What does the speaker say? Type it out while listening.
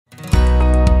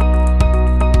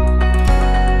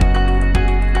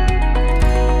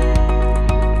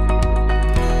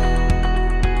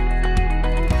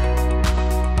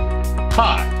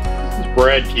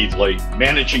Brad Keithley,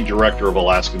 Managing Director of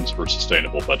Alaskans for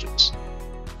Sustainable Budgets.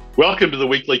 Welcome to the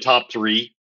weekly Top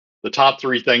 3, the top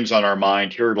 3 things on our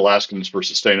mind here at Alaskans for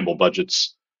Sustainable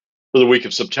Budgets for the week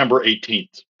of September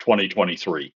 18th,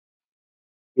 2023.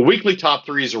 The weekly Top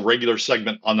 3 is a regular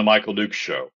segment on The Michael Dukes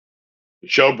Show. The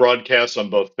show broadcasts on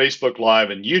both Facebook Live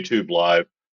and YouTube Live,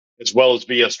 as well as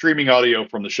via streaming audio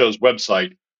from the show's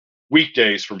website,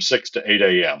 weekdays from 6 to 8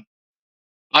 a.m.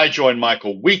 I join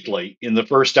Michael weekly in the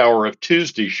first hour of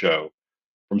Tuesday's show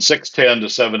from 6:10 to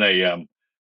 7 a.m.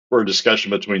 for a discussion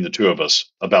between the two of us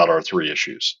about our 3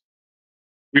 issues.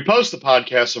 We post the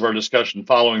podcasts of our discussion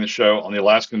following the show on the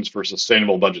Alaskans for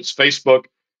Sustainable Budgets Facebook,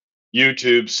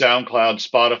 YouTube, SoundCloud,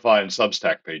 Spotify, and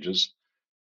Substack pages.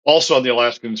 Also on the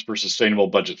Alaskans for Sustainable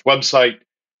Budgets website,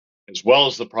 as well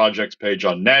as the project's page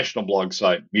on national blog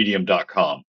site,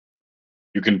 medium.com.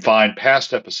 You can find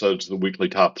past episodes of the weekly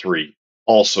Top 3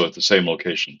 also at the same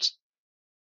locations.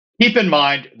 Keep in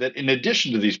mind that in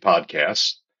addition to these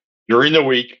podcasts, during the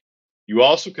week, you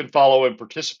also can follow and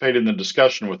participate in the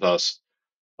discussion with us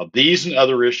of these and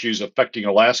other issues affecting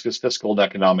Alaska's fiscal and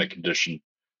economic condition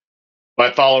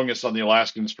by following us on the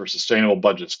Alaskans for Sustainable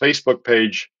Budgets Facebook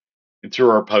page and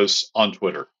through our posts on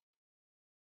Twitter.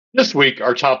 This week,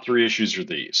 our top 3 issues are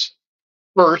these.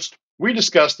 First, we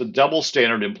discussed the double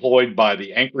standard employed by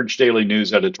the Anchorage Daily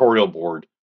News editorial board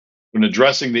when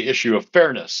addressing the issue of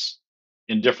fairness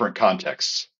in different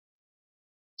contexts.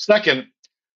 Second,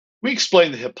 we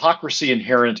explained the hypocrisy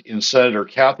inherent in Senator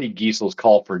Cathy Giessel's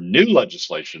call for new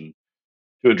legislation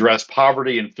to address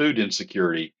poverty and food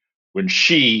insecurity when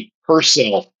she,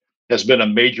 herself, has been a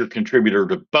major contributor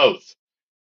to both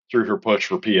through her push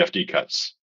for PFD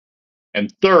cuts.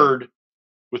 And third,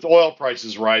 with oil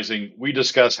prices rising, we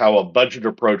discuss how a budget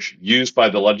approach used by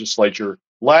the legislature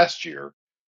last year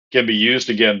can be used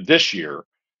again this year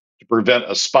to prevent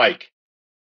a spike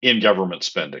in government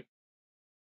spending.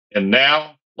 And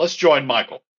now, let's join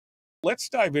Michael. Let's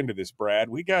dive into this, Brad.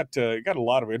 We got a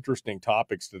lot of interesting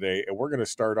topics today, and we're going to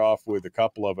start off with a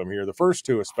couple of them here. The first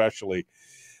two especially.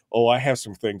 Oh, I have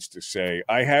some things to say.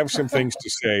 I have some things to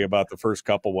say about the first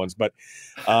couple ones, but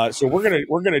so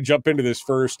we're gonna jump into this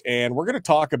first, and we're gonna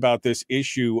talk about this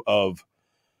issue of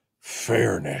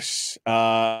fairness.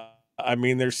 I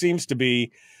mean, there seems to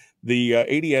be the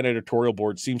ADN editorial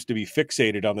board seems to be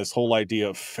fixated on this whole idea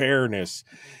of fairness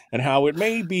and how it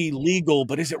may be legal,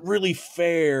 but is it really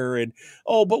fair? And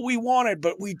but we want it,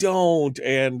 but we don't.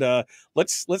 And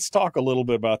let's talk a little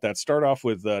bit about that. Start off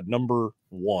with number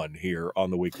 1 here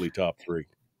on the weekly Top 3.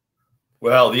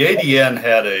 Well, the ADN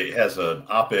has an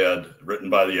op-ed written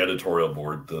by the editorial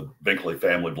board, the Binkley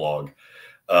Family Blog,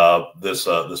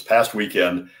 this past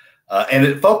weekend. And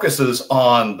it focuses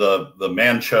on the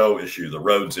Mancho issue, the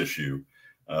roads issue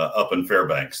up in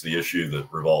Fairbanks, the issue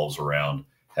that revolves around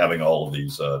having all of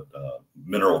these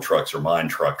mineral trucks or mine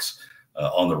trucks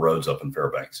on the roads up in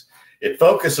Fairbanks. It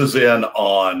focuses in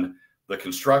on the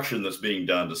construction that's being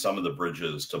done to some of the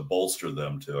bridges to bolster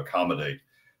them to accommodate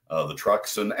the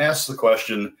trucks, and asks the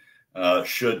question,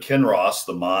 should Kinross,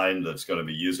 the mine that's going to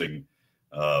be using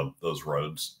those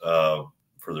roads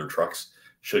for their trucks,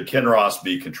 should Kinross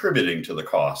be contributing to the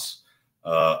costs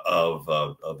of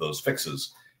those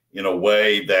fixes in a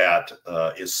way that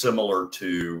is similar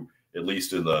to, at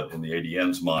least in the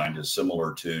ADN's mind, is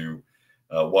similar to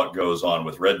what goes on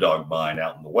with Red Dog Mine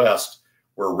out in the west,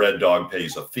 where Red Dog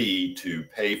pays a fee to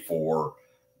pay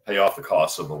off the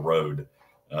costs of a road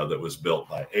that was built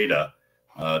by ADA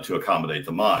to accommodate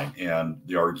the mine. And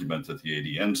the argument that the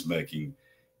ADN's making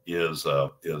is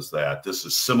that this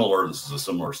is similar. This is a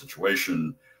similar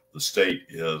situation. The state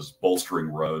is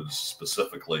bolstering roads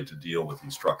specifically to deal with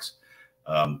these trucks,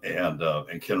 and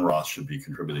Kinross should be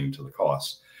contributing to the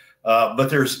costs. But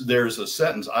there's a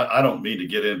sentence. I don't mean to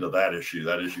get into that issue.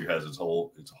 That issue has its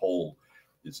own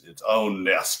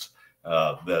nest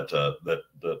that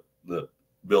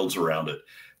builds around it.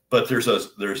 But there's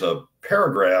a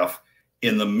paragraph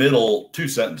in the middle, 2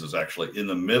 sentences actually, in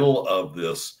the middle of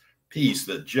this piece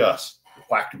that just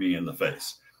whacked me in the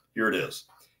face. Here it is.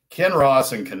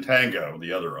 Kinross and Contango,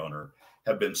 the other owner,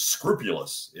 have been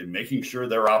scrupulous in making sure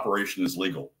their operation is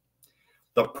legal.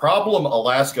 The problem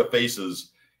Alaska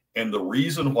faces, and the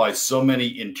reason why so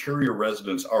many interior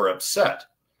residents are upset,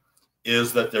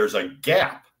 is that there's a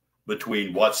gap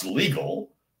between what's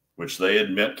legal, which they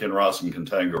admit Kinross and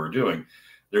Contango are doing.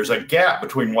 There's a gap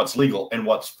between what's legal and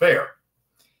what's fair.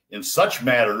 In such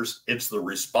matters, it's the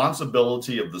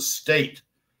responsibility of the state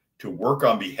to work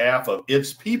on behalf of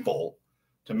its people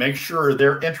to make sure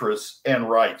their interests and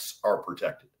rights are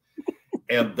protected.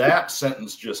 And that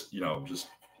sentence just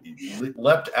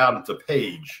leapt out at the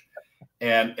page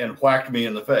and whacked me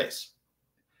in the face.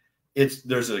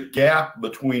 there's a gap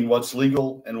between what's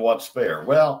legal and what's fair.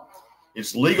 Well,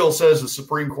 it's legal, says the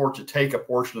Supreme Court, to take a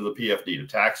portion of the PFD, to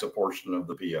tax a portion of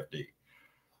the PFD.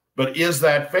 But is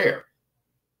that fair?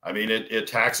 I mean, it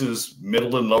taxes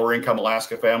middle and lower income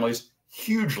Alaska families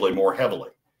hugely more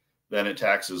heavily than it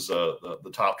taxes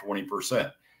the top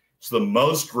 20%. It's the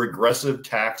most regressive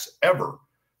tax ever,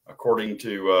 according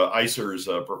to ICER's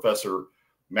Professor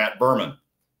Matt Berman.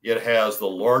 It has the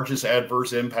largest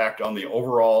adverse impact on the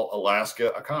overall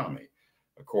Alaska economy,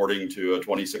 according to a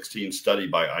 2016 study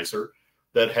by ICER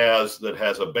that has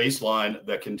a baseline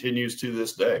that continues to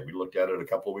this day. We looked at it a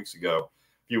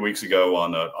few weeks ago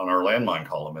on our landmine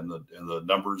column, and the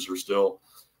numbers are still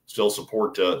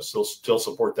support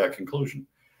that conclusion.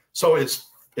 So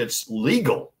it's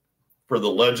legal for the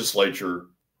legislature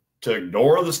to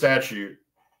ignore the statute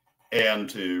and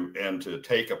to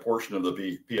take a portion of the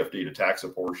PFD, to tax a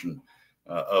portion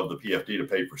of the PFD to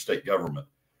pay for state government.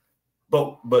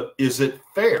 But is it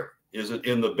fair? Is it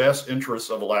in the best interests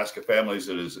of Alaska families?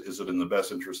 Is it in the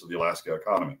best interest of the Alaska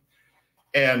economy?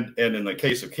 And in the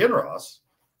case of Kinross,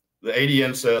 the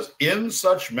ADN says, in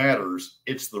such matters,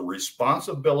 it's the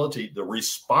responsibility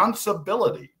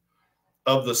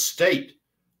of the state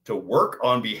to work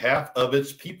on behalf of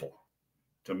its people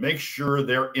to make sure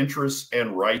their interests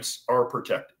and rights are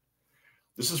protected.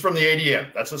 This is from the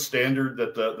ADN. That's a standard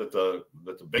that the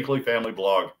Binkley family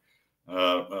blog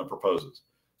proposes.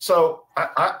 So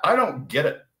I don't get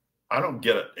it. I don't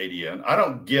get it, ADN. I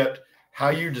don't get how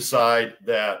you decide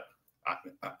that.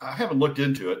 I haven't looked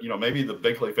into it. Maybe the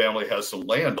Binkley family has some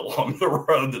land along the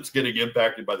road that's getting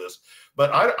impacted by this.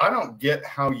 But I don't get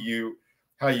how you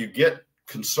get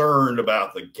concerned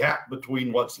about the gap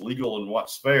between what's legal and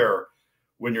what's fair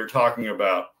when you're talking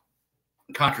about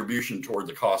contribution toward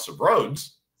the cost of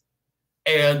roads,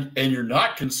 and you're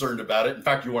not concerned about it. In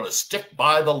fact, you want to stick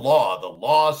by the law. The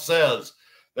law says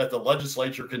that the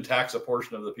legislature can tax a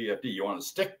portion of the PFD. You want to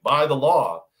stick by the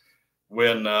law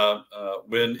when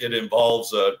it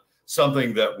involves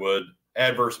something that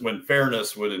when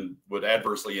fairness would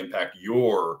adversely impact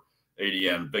your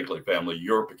ADN Binkley family,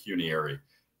 your pecuniary,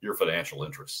 your financial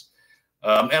interests.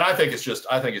 And I think it's just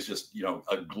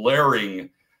a glaring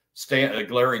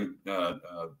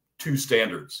two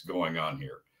standards going on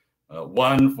here.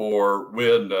 One for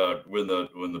when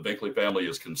the Binkley family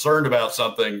is concerned about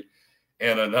something,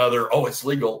 and another, it's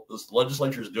legal. The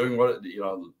legislature is doing what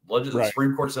the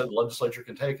Supreme Court said the legislature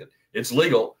can take it. It's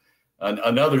legal.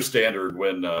 Another standard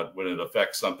when it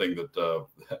affects something that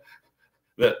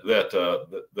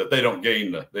they don't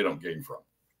gain from.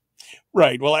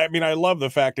 Right. Well, I mean, I love the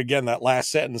fact, again, that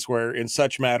last sentence where in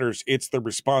such matters, it's the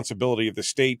responsibility of the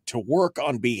state to work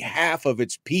on behalf of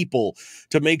its people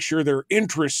to make sure their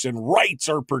interests and rights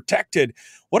are protected.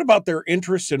 What about their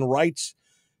interests and rights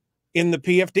in the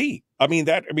PFD?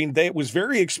 It was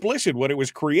very explicit when it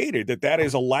was created that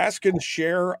is Alaskans'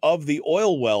 share of the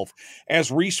oil wealth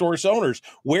as resource owners.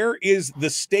 Where is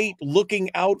the state looking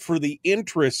out for the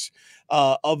interests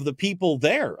of the people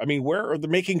there? I mean, where are they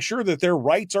making sure that their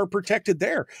rights are protected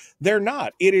there? They're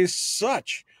not. It is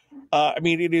such,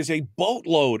 it is a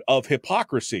boatload of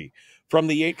hypocrisy from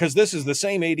because this is the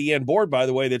same ADN board, by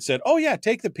the way, that said, oh yeah,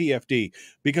 take the PFD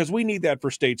because we need that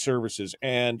for state services.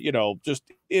 And,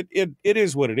 it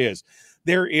is what it is.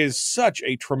 There is such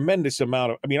a tremendous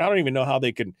amount of, I don't even know how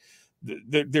they can,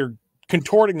 they're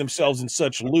contorting themselves in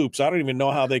such loops. I don't even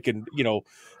know how they can,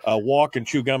 walk and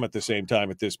chew gum at the same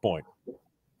time at this point.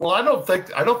 Well, I don't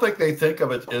think they think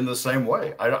of it in the same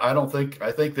way.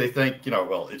 I think they think,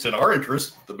 it's in our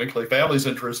interest, the Binkley family's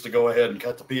interest, to go ahead and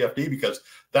cut the PFD because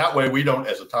that way we don't,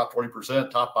 as a top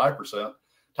 20%, top 5%,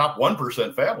 top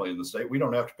 1% family in the state, we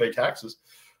don't have to pay taxes.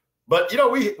 But,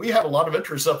 we have a lot of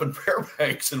interest up in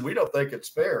Fairbanks, and we don't think it's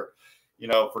fair,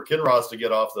 for Kinross to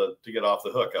get off the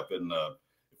hook up in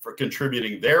for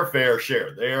contributing their fair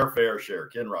share,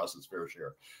 Kinross's fair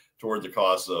share toward the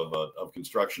cost of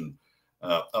construction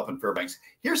up in Fairbanks.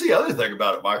 Here's the other thing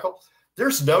about it, Michael.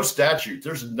 There's no statute.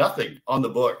 There's nothing on the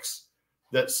books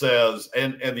that says,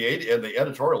 and the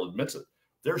editorial admits it.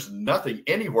 There's nothing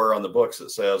anywhere on the books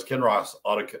that says Kinross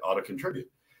ought to contribute,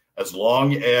 as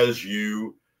long as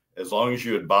you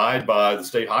abide by the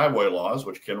state highway laws,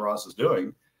 which Kinross is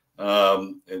doing,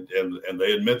 and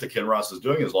they admit that Kinross is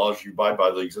doing. As long as you abide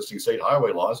by the existing state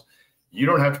highway laws, you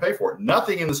don't have to pay for it.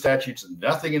 Nothing in the statutes,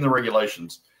 nothing in the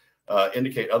regulations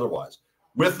indicate otherwise.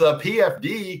 With the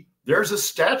PFD, there's a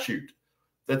statute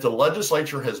that the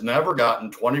legislature has never gotten,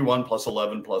 21 plus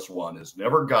 11 plus 1, has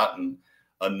never gotten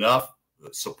enough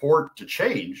support to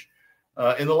change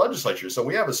in the legislature. So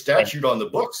we have a statute on the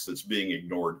books that's being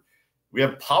ignored. We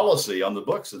have policy on the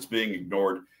books that's being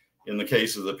ignored. in the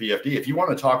case of the PFD. If you want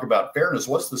to talk about fairness,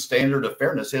 what's the standard of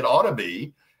fairness? It ought to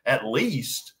be at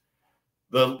least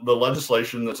the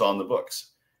legislation that's on the books.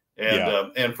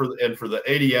 And for the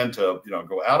ADN to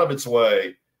go out of its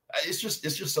way, it's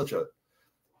just such a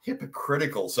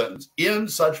hypocritical sentence in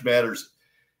such matters.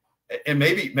 And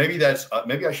maybe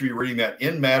I should be reading that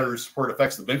in matters where it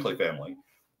affects the Binkley family.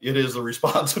 It is the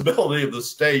responsibility of the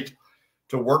state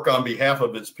to work on behalf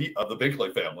of the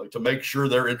Binkley family to make sure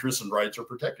their interests and rights are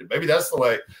protected. Maybe that's the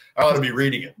way I ought to be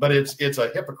reading it, but it's a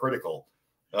hypocritical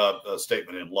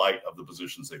statement in light of the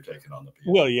positions they've taken on the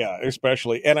PFD. Well, yeah,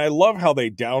 especially. And I love how they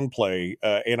downplay,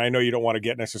 and I know you don't want to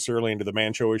get necessarily into the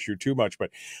man show issue too much, but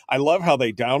I love how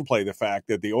they downplay the fact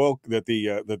that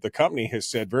the company has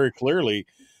said very clearly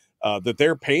that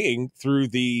they're paying through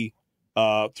the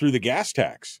gas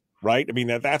tax. Right. I mean,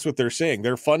 that's what they're saying.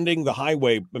 They're funding the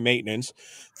highway maintenance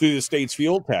through the state's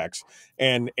fuel tax.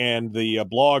 And the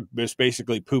blog just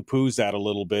basically poo-poos that a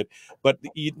little bit. But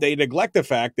they neglect the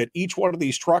fact that each one of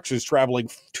these trucks is traveling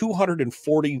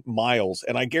 240 miles.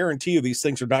 And I guarantee you these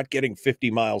things are not getting 50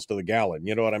 miles to the gallon.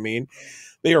 You know what I mean?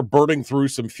 They are burning through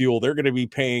some fuel. They're going to be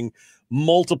paying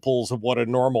multiples of what a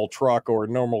normal truck or a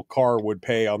normal car would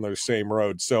pay on those same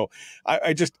roads. So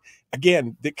I just,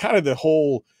 again, the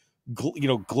whole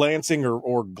glancing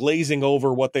or glazing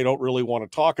over what they don't really want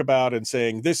to talk about and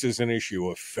saying this is an issue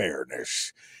of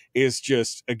fairness is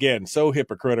just, again, so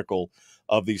hypocritical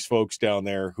of these folks down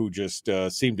there who just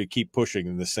seem to keep pushing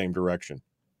in the same direction.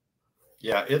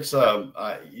 Yeah, it's in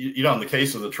the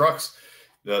case of the trucks,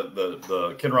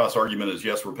 the Kinross argument is,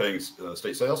 yes, we're paying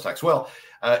state sales tax. Well,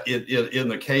 in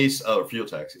the case of fuel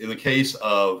tax, in the case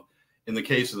of the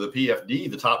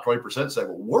PFD, the top 20% say,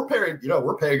 well,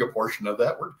 we're paying a portion of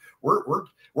that.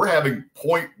 We're having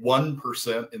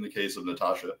 0.1% in the case of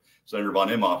Natasha, Senator von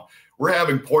Imhoff. We're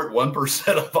having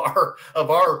 0.1%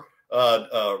 of our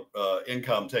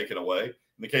income taken away. In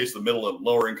the case of the middle and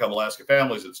lower income Alaska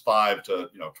families, it's 5 to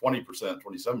 20%,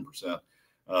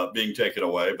 27% being taken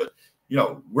away. But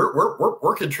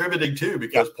we're contributing too,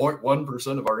 because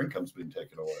 0.1% of our income is being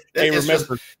taken away.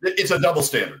 It's a double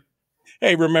standard.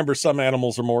 Hey, remember, some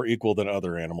animals are more equal than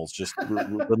other animals. Just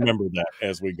remember that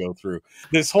as we go through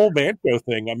this whole Banco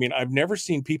thing. I mean, I've never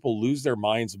seen people lose their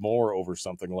minds more over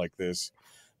something like this.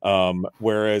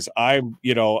 Whereas I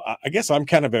guess I'm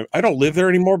I don't live there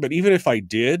anymore, but even if I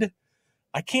did,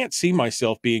 I can't see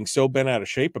myself being so bent out of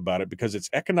shape about it, because it's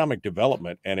economic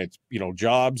development and it's,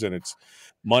 jobs and it's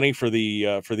money for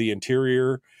the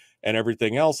interior and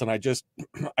everything else. And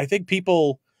I think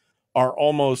people are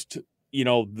almost,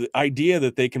 the idea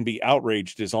that they can be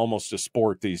outraged is almost a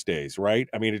sport these days, right?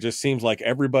 I mean, it just seems like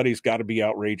everybody's got to be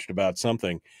outraged about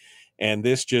something. And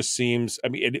this just seems, I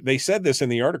mean, they said this in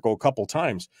the article a couple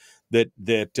times, that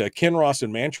Kinross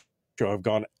and Mancho have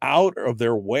gone out of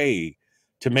their way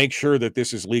to make sure that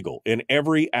this is legal in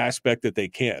every aspect that they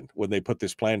can when they put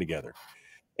this plan together.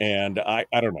 And I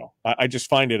don't know. I just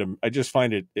find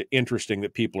it interesting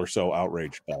that people are so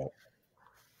outraged by it.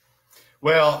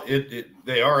 Well,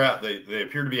 they are out. They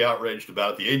appear to be outraged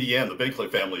about it. The ADN, the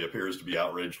Binkley family, appears to be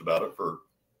outraged about it for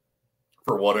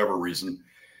whatever reason,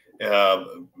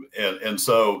 and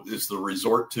so it's the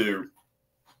resort to.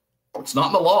 It's not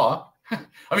in the law.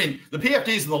 I mean, the PFD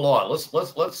is in the law. Let's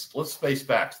face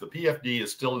facts. The PFD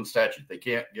is still in statute. They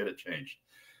can't get it changed.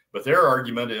 But their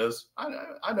argument is,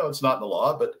 I know it's not in the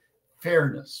law, but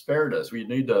fairness. You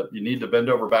need to bend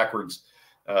over backwards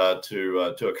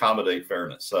to accommodate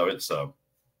fairness. So it's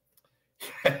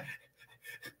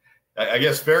I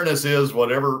guess fairness is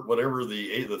whatever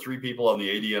the three people on the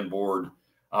ADN board,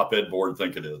 op-ed board,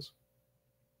 think it is.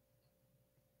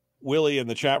 Willie in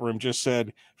the chat room just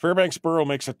said Fairbanks Borough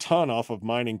makes a ton off of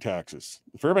mining taxes.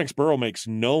 Fairbanks Borough makes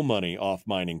no money off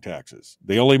mining taxes.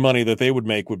 The only money that they would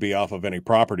make would be off of any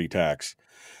property tax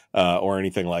or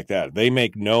anything like that.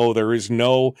 There is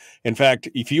no, in fact,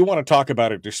 if you want to talk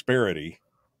about a disparity,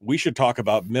 we should talk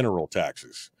about mineral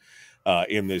taxes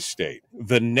in this state.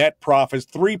 The net profits,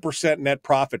 3% net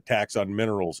profit tax on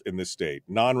minerals in this state,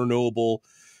 non-renewable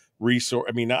resource.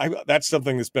 I mean, that's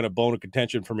something that's been a bone of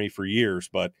contention for me for years,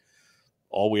 but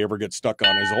all we ever get stuck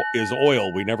on is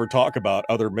oil. We never talk about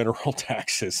other mineral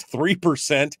taxes.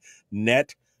 3%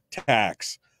 net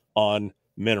tax on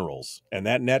minerals. And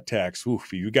that net tax,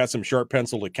 oof, you got some sharp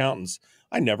penciled accountants.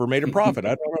 I never made a profit.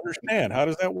 I don't understand. How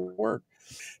does that work?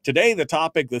 Today,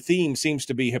 the theme seems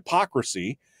to be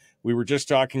hypocrisy. We were just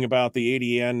talking about the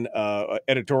ADN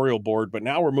editorial board, but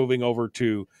now we're moving over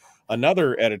to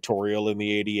another editorial in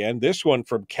the ADN. This one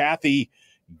from Cathy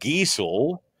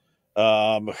Giessel.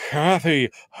 Cathy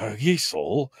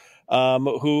Giessel,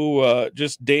 who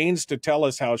just deigns to tell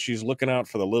us how she's looking out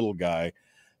for the little guy.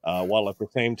 while at the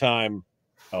same time,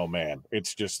 oh man,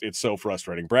 it's so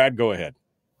frustrating. Brad, go ahead.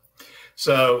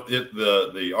 So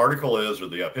the article is, or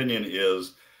the opinion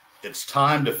is, it's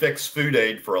time to fix food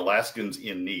aid for Alaskans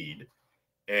in need.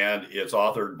 And it's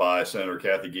authored by Senator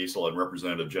Cathy Giessel and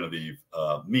Representative Genevieve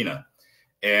Mina.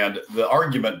 And the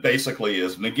argument basically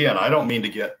is, and again, I don't mean to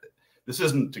get, this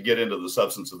isn't to get into the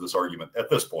substance of this argument at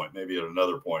this point. Maybe at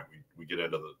another point we get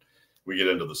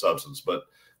into the substance. But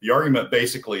the argument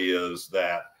basically is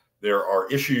that there are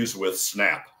issues with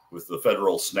SNAP, with the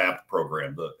federal SNAP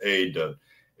program, the aid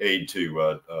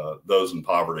to those in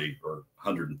poverty, or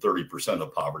 130%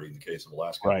 of poverty in the case of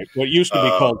Alaska. Right. What used to be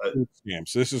called food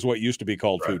stamps. This is what used to be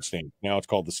called right. food stamps. Now it's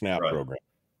called the SNAP program.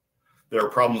 There are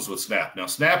problems with SNAP. Now,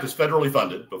 SNAP is federally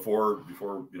funded. Before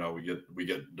we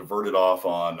get diverted off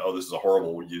on, oh, this is a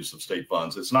horrible use of state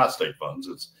funds. It's not state funds.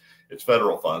 It's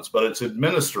federal funds, but it's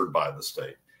administered by the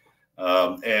state.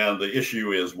 And the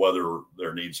issue is whether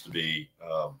there needs to be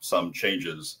some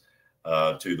changes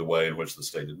to the way in which the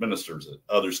state administers it.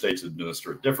 Other states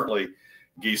administer it differently.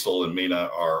 Giessel and Mina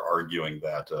are arguing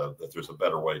that there's a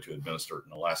better way to administer it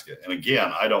in Alaska. And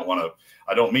again, I don't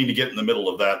mean to get in the middle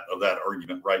of that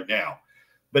argument right now.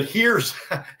 But here's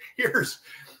it's like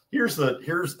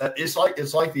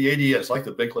the ADN, it's like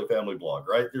the Binkley family blog,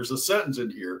 right? There's a sentence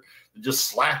in here that just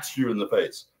slaps you in the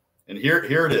face. And here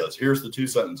it is. Here's the two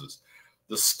sentences.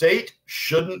 The state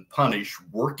shouldn't punish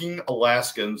working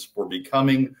Alaskans for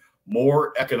becoming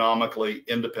more economically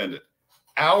independent.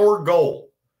 Our goal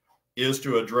is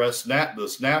to address the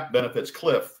SNAP benefits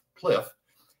cliff,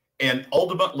 and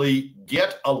ultimately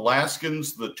get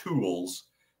Alaskans the tools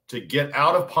to get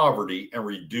out of poverty and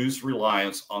reduce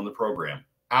reliance on the program.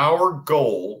 Our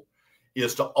goal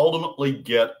is to ultimately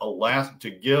give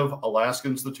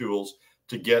Alaskans the tools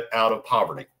to get out of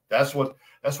poverty. That's what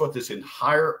this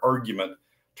entire argument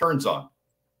turns on.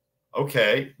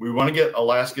 Okay, we want to get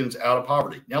Alaskans out of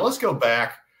poverty. Now let's go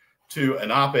back to an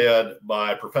op-ed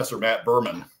by Professor Matt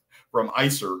Berman from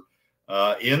ICER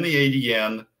in the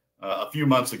ADN a few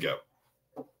months ago.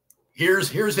 Here's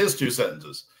his two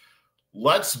sentences.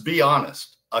 Let's be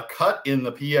honest. A cut in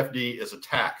the PFD is a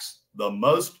tax, the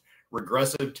most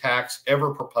regressive tax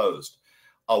ever proposed.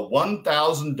 A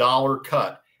 $1,000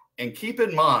 cut. And keep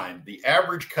in mind, the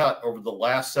average cut over the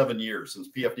last 7 years since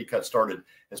PFD cut started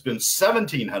has been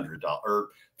 $1,700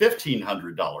 or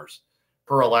 $1,500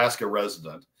 per Alaska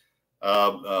resident,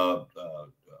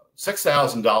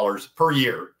 $6,000 per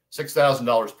year,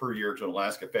 $6,000 per year to an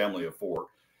Alaska family of four.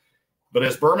 But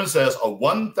as Berman says, a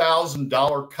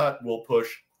 $1,000 cut will push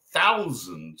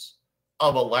thousands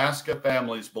of Alaska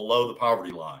families below the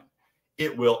poverty line.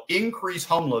 It will increase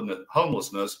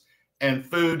homelessness and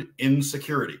food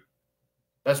insecurity.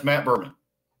 That's Matt Berman,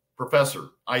 professor,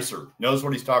 ICER, knows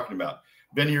what he's talking about.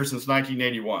 Been here since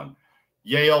 1981,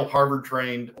 Yale,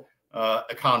 Harvard-trained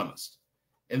economist.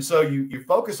 And so you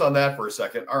focus on that for a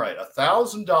second. All right,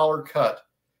 $1,000 cut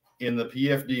in the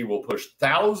PFD will push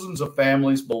thousands of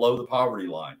families below the poverty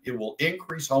line. It will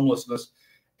increase homelessness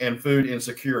and food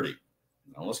insecurity.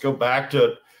 Now let's go back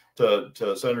to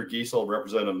Senator Giessel and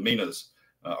Representative Mina's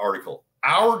article.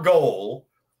 Our goal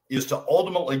is to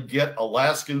ultimately get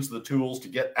Alaskans the tools to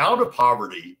get out of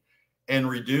poverty and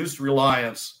reduce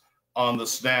reliance on the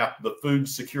SNAP, the food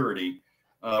security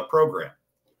program.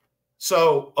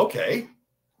 So, okay,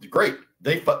 great.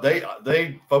 They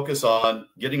focus on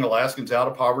getting Alaskans out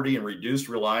of poverty and reduce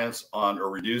reliance on, or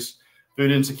reduce food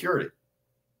insecurity.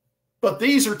 But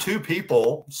these are two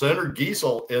people, Senator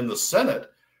Giessel in the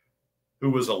Senate,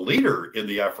 who was a leader in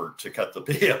the effort to cut the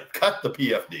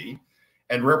PFD,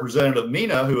 and Representative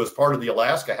Mina, who is part of the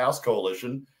Alaska House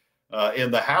Coalition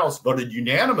in the House, voted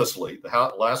unanimously.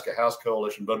 The Alaska House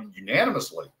Coalition voted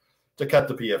unanimously to cut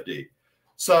the PFD.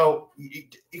 So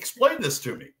explain this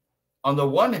to me. On the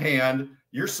one hand,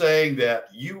 you're saying that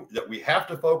we have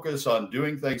to focus on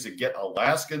doing things that give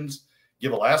Alaskans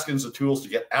the tools to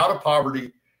get out of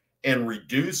poverty and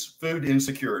reduce food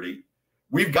insecurity.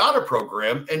 We've got a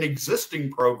program, an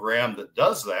existing program that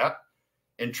does that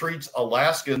and treats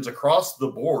Alaskans across the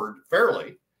board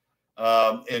fairly,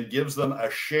 and gives them a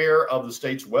share of the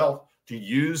state's wealth to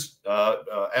use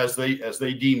as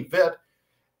they deem fit,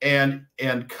 and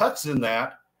cuts in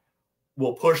that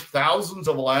will push thousands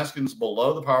of Alaskans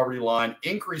below the poverty line,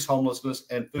 increase homelessness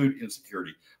and food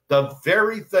insecurity. The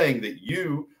very thing that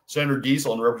you, Senator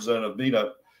Giessel and Representative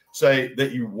Mina, say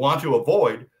that you want to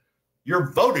avoid, you're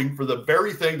voting for the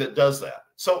very thing that does that.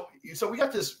 So we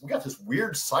got this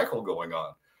weird cycle going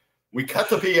on. We cut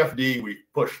the PFD, we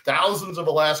push thousands of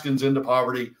Alaskans into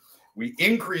poverty, we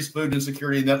increase food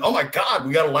insecurity, and then, oh my God,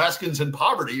 we got Alaskans in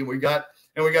poverty, and we got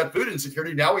and we got food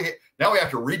insecurity. Now we have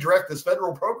to redirect this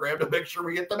federal program to make sure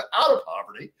we get them out of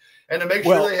poverty and to make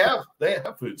sure they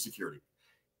have food security.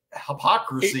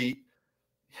 Hypocrisy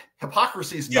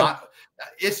is not.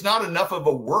 It's not enough of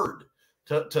a word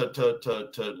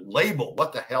to label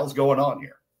what the hell's going on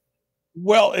here.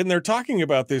 Well, and they're talking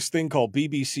about this thing called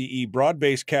BBCE,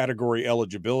 broad-based category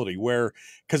eligibility, where,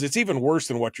 because it's even worse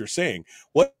than what you're saying.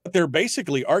 What they're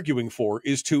basically arguing for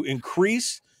is to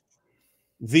increase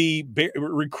the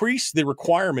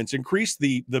requirements, increase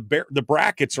the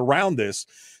brackets around this,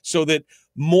 so that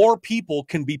more people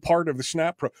can be part of the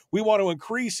SNAP program. We want to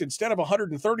increase, instead of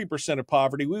 130% of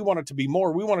poverty, we want it to be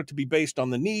more. We want it to be based on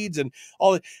the needs and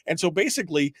all that. And so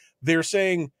basically, they're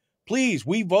saying, please,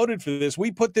 we voted for this.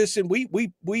 We put this in. We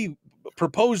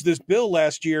proposed this bill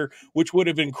last year, which would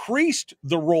have increased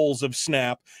the roles of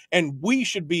SNAP, and we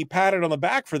should be patted on the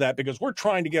back for that because we're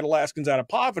trying to get Alaskans out of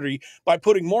poverty by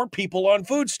putting more people on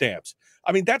food stamps.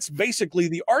 I mean, that's basically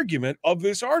the argument of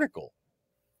this article.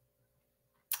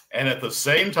 And at the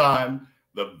same time,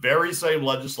 the very same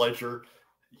legislature,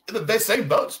 the same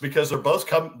votes, because they're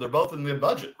both in the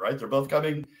budget, right? They're both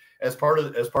coming as part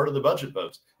of the budget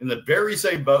votes. In the very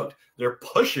same vote, they're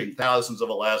pushing thousands of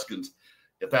Alaska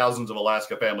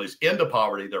families into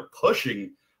poverty. They're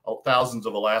pushing thousands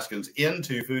of Alaskans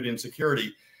into food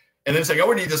insecurity, and then saying, "Oh,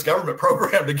 we need this government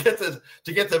program to get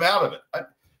them out of it."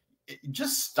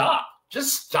 Just stop.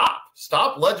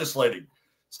 Stop legislating.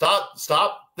 Stop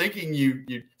thinking you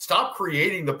stop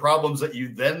creating the problems that you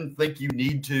then think you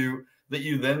need to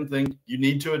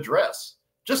address.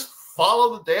 Just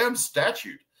follow the damn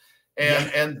statute.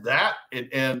 And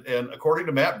according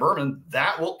to Matt Berman,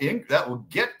 that will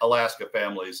get Alaska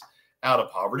families out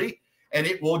of poverty, and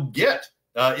it will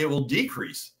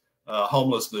decrease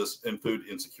homelessness and food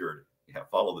insecurity. Yeah,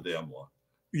 follow the damn law.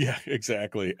 Yeah,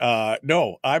 exactly.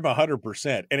 No, I'm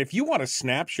 100%. And if you want a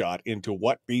snapshot into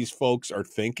what these folks are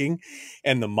thinking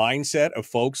and the mindset of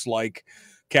folks like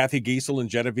Cathy Giessel and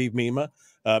Genevieve Mina,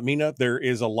 there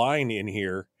is a line in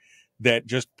here that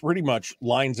just pretty much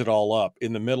lines it all up.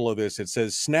 In the middle of this, it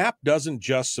says, SNAP doesn't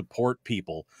just support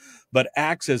people, but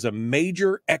acts as a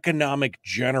major economic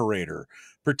generator,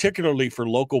 particularly for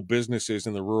local businesses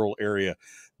in the rural area.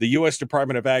 The U.S.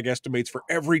 Department of Ag estimates for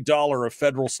every dollar of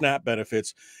federal SNAP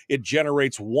benefits, it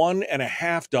generates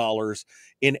 $1.50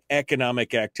 in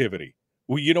economic activity.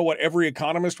 Well, you know what every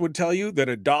economist would tell you? That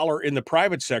a dollar in the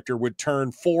private sector would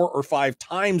turn 4 or 5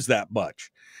 times that much.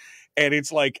 And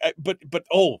it's like,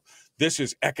 this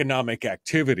is economic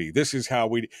activity. This is how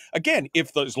we, again,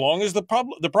 as long as the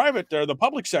private or the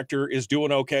public sector is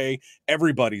doing okay,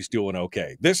 everybody's doing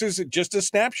okay. This is just a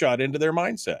snapshot into their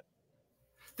mindset.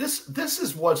 This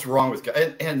is what's wrong with,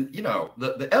 and you know,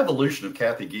 the evolution of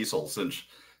Cathy Giessel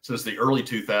since the early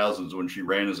 2000s, when she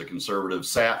ran as a conservative,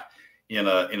 sat in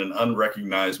an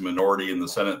unrecognized minority in the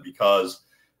Senate because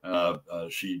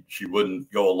she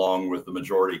wouldn't go along with the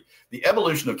majority. The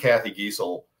evolution of Cathy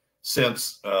Giessel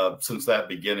since that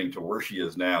beginning to where she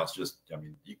is now, it's just, I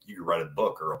mean, you could write a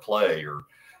book or a play or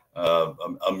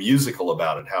a musical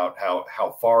about it,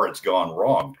 how far it's gone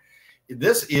wrong.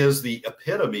 This is the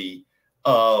epitome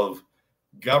of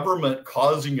government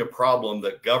causing a problem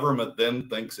that government then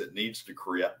thinks it needs to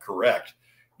correct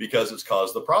because it's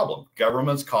caused the problem.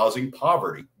 Government's causing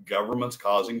poverty. Government's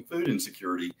causing food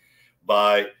insecurity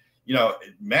by, you know,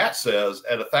 Matt says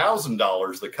at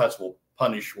 $1,000, the cuts will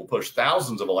push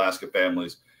thousands of Alaska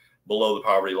families below the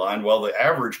poverty line. Well, the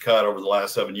average cut over the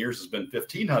last 7 years has been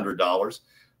 $1,500.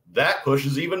 That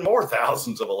pushes even more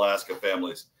thousands of Alaska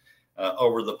families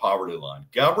over the poverty line.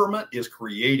 Government is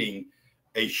creating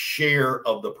a share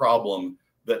of the problem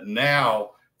that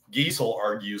now Giessel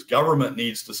argues government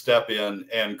needs to step in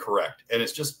and correct. And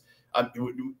it's just,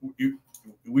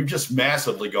 we've just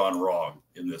massively gone wrong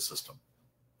in this system.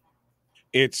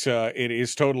 It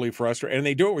is totally frustrating, and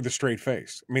they do it with a straight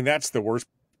face. I mean, that's the worst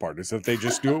part, is that they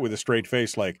just do it with a straight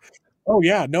face, like, oh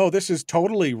yeah, no, this is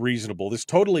totally reasonable. This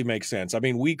totally makes sense. I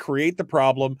mean, we create the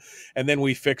problem and then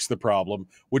we fix the problem,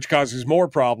 which causes more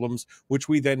problems, which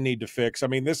we then need to fix. I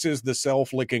mean, this is the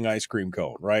self-licking ice cream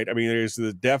cone, right? I mean, there's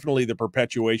definitely the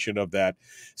perpetuation of that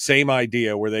same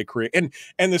idea where they create, and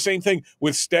the same thing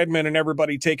with Stedman and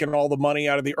everybody taking all the money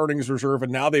out of the earnings reserve,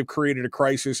 and now they've created a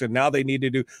crisis, and now they need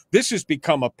to do, this has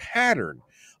become a pattern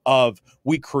of,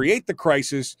 we create the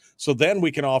crisis so then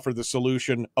we can offer the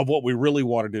solution of what we really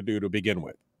wanted to do to begin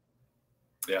with.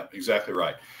 Yeah, exactly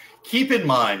right. Keep in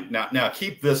mind, now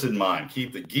keep this in mind,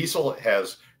 keep that Giessel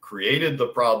has created the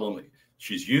problem.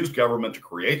 She's used government to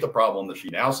create the problem that she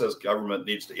now says government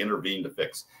needs to intervene to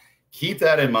fix. Keep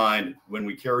that in mind when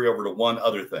we carry over to one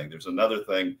other thing. There's another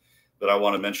thing that I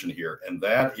want to mention here, and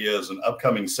that is an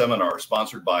upcoming seminar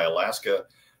sponsored by Alaska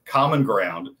Common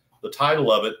Ground. The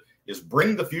title of it is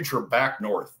Bring the Future Back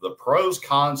North, the Pros,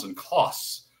 Cons, and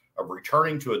Costs of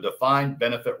Returning to a Defined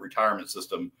Benefit Retirement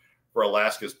System for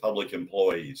Alaska's Public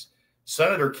Employees.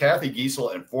 Senator Cathy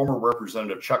Giessel and former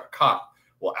Representative Chuck Kopp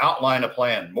will outline a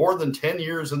plan more than 10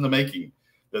 years in the making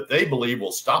that they believe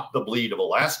will stop the bleed of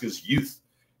Alaska's youth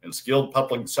and skilled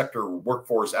public sector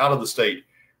workforce out of the state,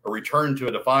 a return to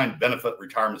a defined benefit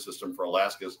retirement system for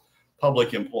Alaska's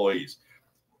public employees.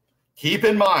 Keep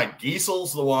in mind,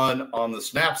 Giessel's the one on the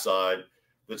SNAP side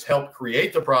that's helped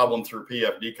create the problem through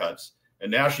PFD cuts,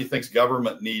 and now she thinks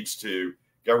government needs to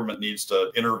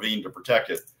intervene to protect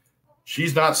it.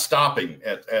 She's not stopping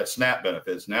at SNAP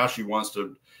benefits. Now she wants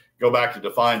to go back to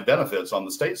defined benefits on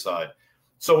the state side.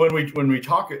 So when we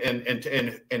talk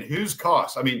and whose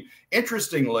costs, I mean,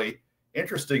 interestingly,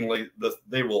 this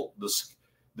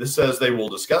says they will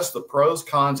discuss the pros,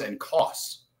 cons, and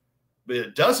costs, but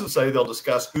it doesn't say they'll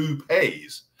discuss who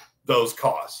pays those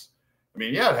costs. I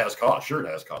mean, yeah, it has costs. Sure, it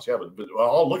has costs. Yeah, but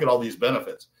I'll look at all these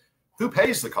benefits. Who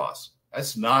pays the costs?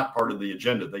 That's not part of the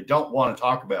agenda. They don't want to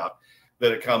talk about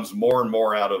that it comes more and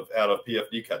more out of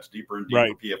PFD cuts, deeper and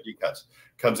deeper PFD cuts,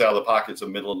 comes out of the pockets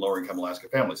of middle and lower income Alaska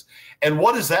families. And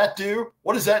what does that do?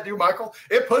 What does that do, Michael?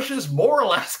 It pushes more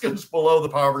Alaskans below the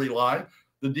poverty line.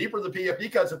 The deeper the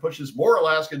PFD cuts, it pushes more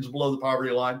Alaskans below the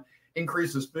poverty line,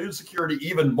 increases food security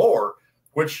even more,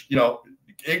 which,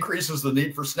 increases the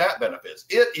need for SNAP benefits.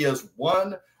 It is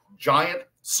one giant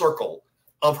circle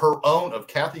of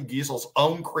Cathy Giessel's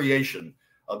own creation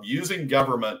of using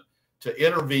government to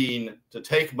intervene, to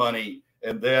take money,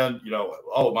 and then,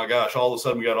 oh my gosh, all of a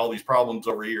sudden we got all these problems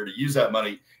over here, to use that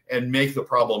money and make the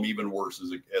problem even worse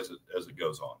as it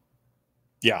goes on.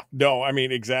 Yeah, no, I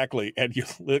mean, exactly. And you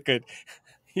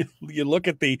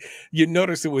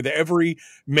notice that with every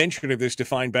mention of this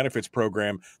defined benefits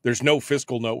program, there's no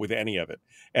fiscal note with any of it.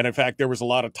 And in fact, there was a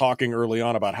lot of talking early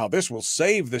on about how this will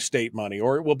save the state money,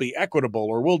 or it will be equitable,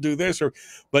 or we'll do this,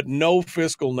 but no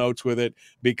fiscal notes with it,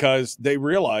 because they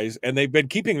realize, and they've been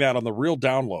keeping that on the real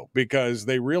down low, because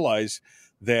they realize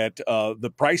that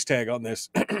the price tag on this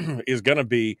is going to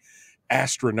be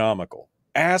astronomical,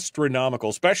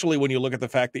 especially when you look at the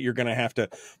fact that you're going to have to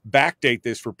backdate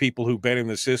this for people who've been in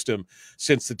the system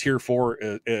since the Tier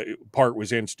 4 part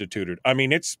was instituted. I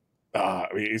mean, it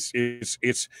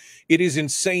is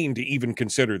insane to even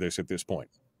consider this at this point.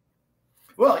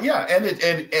 Well, yeah, and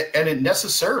it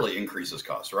necessarily increases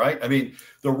costs, right? I mean,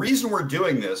 the reason we're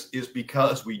doing this is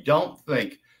because we don't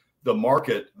think the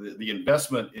market, the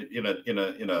investment in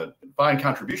a defined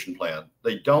contribution plan,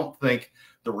 they don't think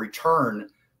the return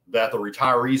that the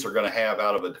retirees are going to have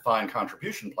out of a defined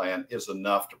contribution plan is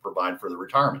enough to provide for the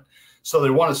retirement. So they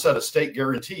want to set a state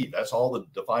guarantee. That's all the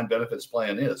defined benefits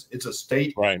plan is. It's a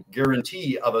state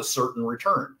guarantee of a certain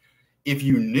return. If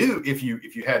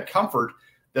you had comfort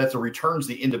that the returns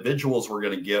the individuals were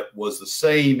going to get was the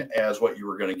same as what you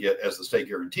were going to get as the state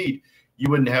guaranteed, you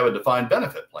wouldn't have a defined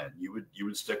benefit plan. You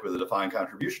would stick with a defined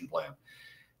contribution plan.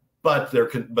 But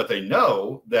they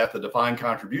know that the defined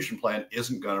contribution plan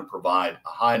isn't going to provide a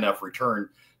high enough return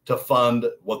to fund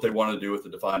what they want to do with the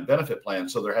defined benefit plan.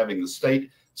 So they're having the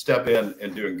state step in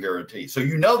and doing guarantee. So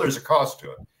there's a cost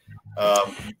to it.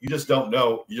 You just don't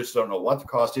know. You just don't know what the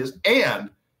cost is, and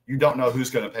you don't know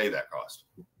who's going to pay that cost.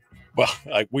 Well,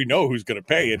 we know who's going to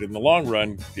pay it in the long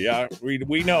run. Yeah,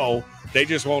 we know. They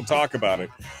just won't talk about it.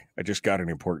 I just got an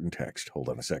important text. Hold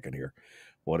on a second here.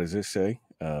 What does this say?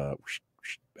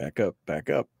 Back up.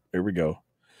 Here we go.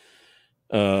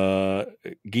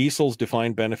 Giessel's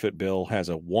defined benefit bill has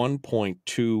a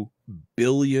 $1.2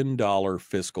 billion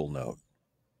fiscal note.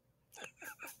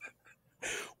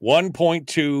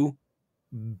 $1.2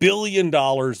 billion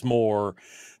more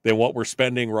than what we're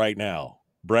spending right now.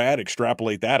 Brad,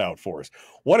 extrapolate that out for us.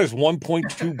 What does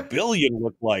 $1.2 billion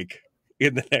look like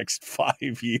in the next 5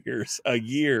 years, a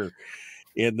year?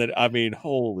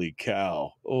 Holy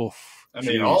cow. Oh, I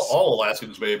mean, all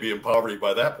Alaskans may be in poverty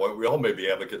by that point. We all may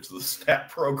be advocates of the SNAP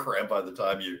program by the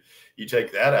time you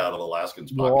take that out of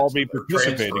Alaskans' pockets. We'll all be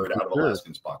participating. Transfer it out of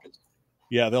Alaskans' pockets.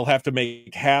 Yeah, they'll have to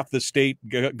make half the state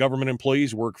government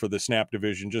employees work for the SNAP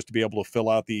division just to be able to fill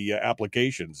out the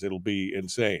applications. It'll be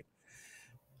insane.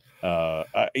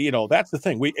 That's the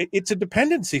thing. It's a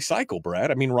dependency cycle, Brad.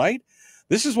 I mean, right?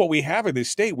 This is what we have in this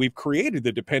state. We've created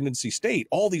the dependency state,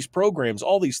 all these programs,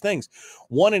 all these things.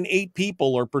 1 in 8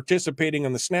 people are participating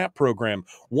in the SNAP program.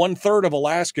 1/3 of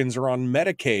Alaskans are on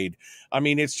Medicaid. I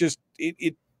mean, it's just,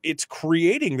 it's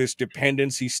creating this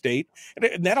dependency state.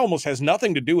 And that almost has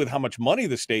nothing to do with how much money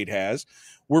the state has.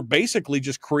 We're basically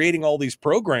just creating all these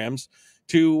programs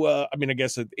to, I mean, I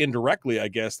guess indirectly, I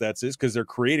guess that's is because they're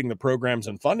creating the programs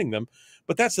and funding them.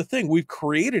 But that's the thing. We've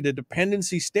created a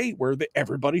dependency state where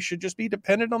everybody should just be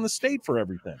dependent on the state for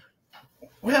everything.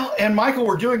 Well, and Michael,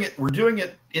 we're doing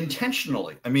it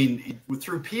intentionally. I mean,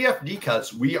 through PFD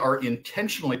cuts, we are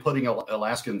intentionally putting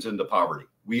Alaskans into poverty.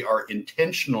 We are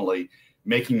intentionally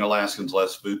making Alaskans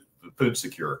less food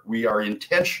secure. We are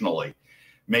intentionally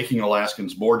making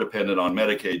Alaskans more dependent on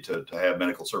Medicaid to have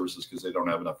medical services because they don't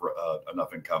have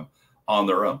enough income on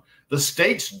their own. The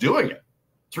state's doing it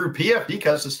through PFD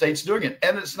cuts. The state's doing it,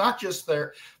 and it's not just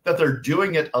that they're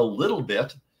doing it a little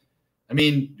bit. I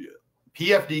mean,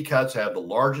 PFD cuts have the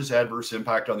largest adverse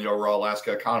impact on the overall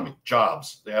Alaska economy.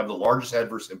 Jobs. They have the largest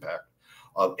adverse impact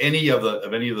of any of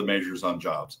the measures on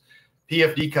jobs.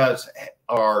 PFD cuts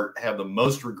have the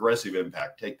most regressive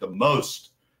impact, take the most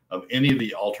of any of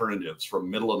the alternatives from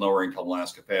middle and lower income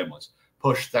Alaska families,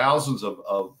 push thousands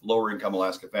of lower income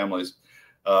Alaska families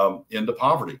into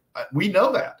poverty. We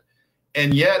know that.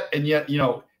 And yet, you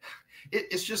know,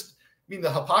 it's just, I mean,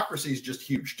 the hypocrisy is just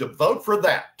huge. To vote for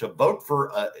that, to vote for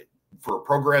a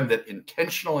program that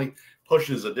intentionally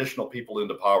pushes additional people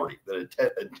into poverty,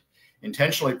 that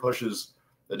intentionally pushes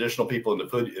additional people into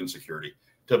food insecurity,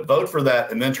 to vote for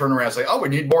that and then turn around and say, oh, we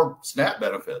need more SNAP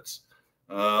benefits,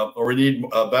 or we need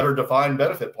a better defined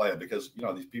benefit plan because, you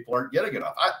know, these people aren't getting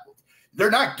enough. They're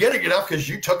not getting enough because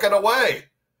you took it away.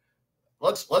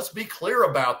 Let's be clear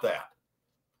about that.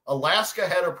 Alaska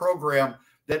had a program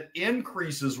that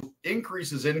increases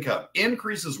income,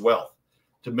 increases wealth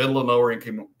to middle and lower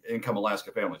income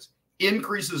Alaska families,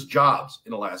 increases jobs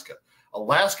in Alaska.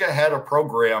 Alaska had a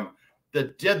program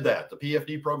that did that. The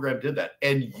PFD program did that,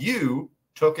 and you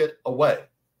took it away.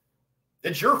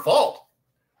 It's your fault.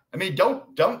 I mean,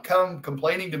 don't come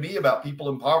complaining to me about people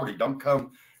in poverty. Don't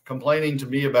come complaining to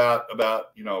me about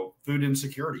you know, food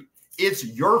insecurity. It's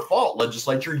your fault,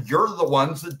 legislature. You're the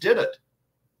ones that did it.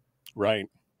 Right.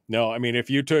 No, I mean, if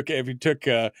you took even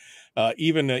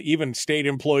state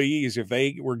employees, if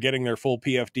they were getting their full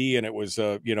PFD and it was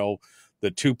you know,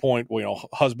 the 2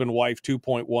 husband, wife,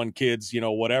 2.1 kids, you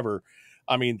know, whatever.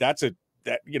 I mean, that's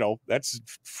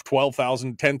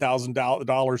 $12,000,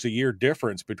 $10,000 a year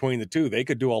difference between the two. They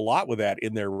could do a lot with that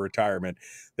in their retirement.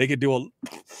 They could do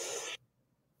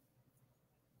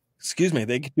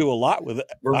they could do a lot with it.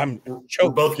 We're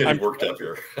both getting worked up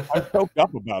here. I'm choked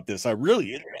up about this. I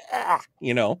really,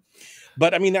 you know,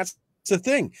 but I mean, that's the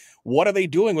thing. What are they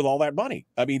doing with all that money?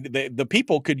 I mean, the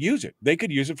people could use it. They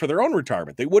could use it for their own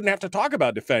retirement. They wouldn't have to talk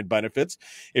about defined benefits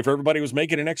if everybody was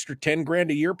making an extra 10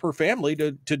 grand a year per family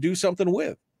to do something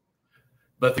with.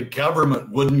 But the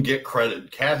government wouldn't get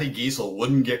credit. Cathy Giessel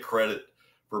wouldn't get credit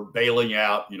for bailing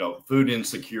out, you know, food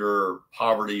insecure,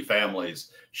 poverty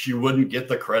families. She wouldn't get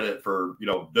the credit for, you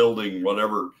know, building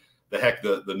whatever the heck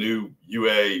the new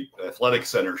UA athletic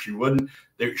center. She wouldn't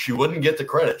get the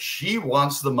credit. She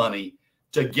wants the money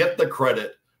to get the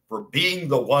credit for being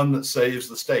the one that saves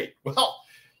the state. Well,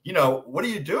 you know, what are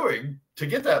you doing to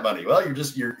get that money? Well,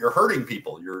 you're hurting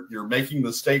people. You're making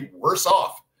the state worse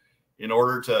off in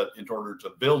order to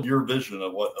build your vision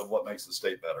of what makes the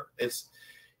state better. It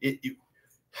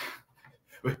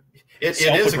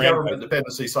is a government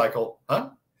dependency cycle,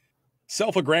 huh?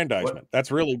 Self-aggrandizement.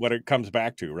 That's really what it comes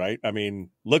back to, right? I mean,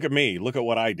 look at me. Look at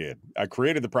what I did. I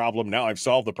created the problem. Now I've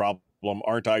solved the problem.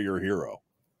 Aren't I your hero?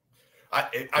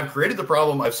 I've created the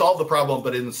problem. I've solved the problem.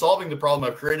 But in solving the problem,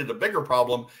 I've created a bigger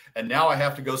problem. And now I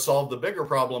have to go solve the bigger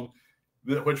problem,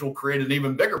 which will create an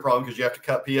even bigger problem because you have to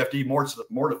cut PFD more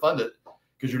to fund it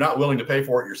because you're not willing to pay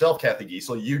for it yourself, Cathy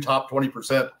Giessel. You top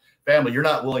 20% family, you're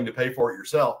not willing to pay for it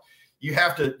yourself. You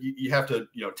have to, you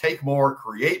know, take more,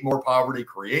 create more poverty,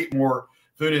 create more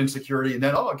food insecurity, and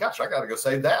then, oh gosh, I got to go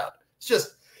save that. It's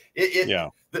just,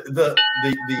 the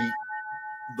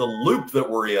loop that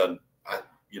we're in,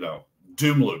 you know,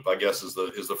 doom loop, I guess is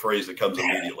the phrase that comes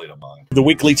immediately to mind. The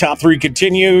weekly top three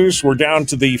continues. We're down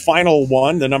to the final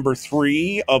one, the number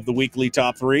 3 of the weekly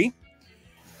top 3.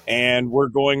 And we're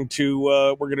going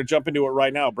to jump into it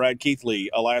right now. Brad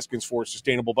Keithley, Alaskans for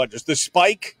Sustainable Budgets. The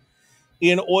spike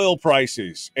in oil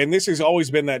prices. And this has always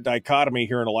been that dichotomy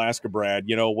here in Alaska, Brad.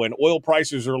 You know, when oil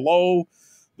prices are low,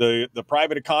 the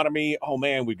private economy, oh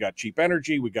man, we've got cheap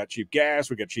energy, we've got cheap gas,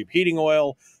 we've got cheap heating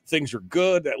oil, things are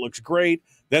good, that looks great.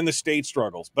 Then the state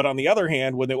struggles. But on the other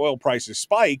hand, when the oil prices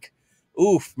spike,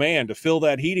 oof, man, to fill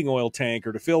that heating oil tank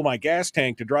or to fill my gas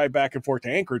tank to drive back and forth to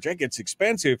Anchorage, that gets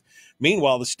expensive.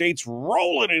 Meanwhile, the state's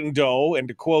rolling in dough. And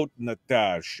to quote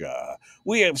Natasha,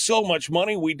 we have so much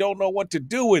money, we don't know what to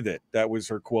do with it. That was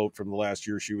her quote from the last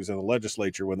year she was in the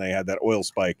legislature when they had that oil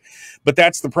spike. But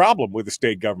that's the problem with the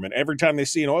state government. Every time they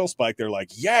see an oil spike, they're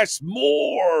like, yes,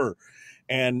 more.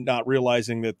 and not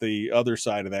realizing that the other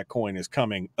side of that coin is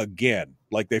coming again.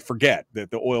 Like they forget that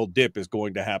the oil dip is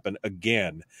going to happen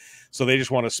again. So they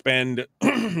just want to spend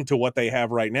to what they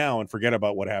have right now and forget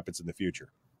about what happens in the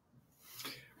future.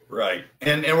 Right.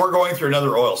 And we're going through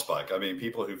another oil spike. I mean,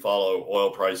 people who follow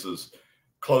oil prices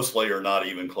closely or not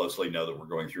even closely know that we're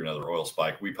going through another oil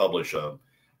spike. We publish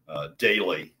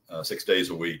daily, 6 days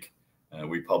a week.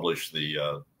 We publish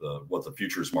what the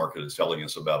futures market is telling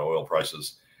us about oil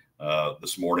prices.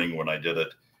 This morning when I did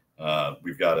it,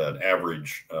 we've got an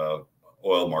average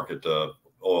oil market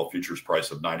oil futures price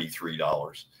of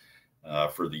 $93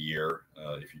 for the year.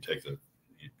 If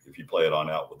you play it on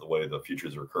out with the way the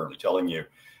futures are currently telling you,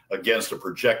 against a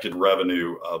projected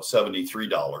revenue of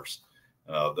 $73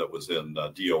 that was in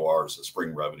DOR's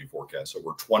spring revenue forecast. So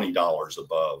we're $20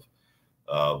 above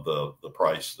the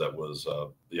price that was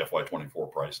the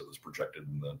FY24 price that was projected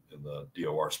in the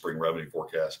DOR spring revenue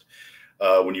forecast.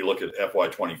 When you look at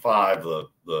FY25,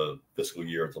 the fiscal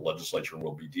year the legislature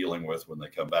will be dealing with when they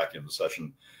come back into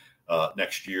session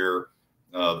next year,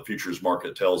 the futures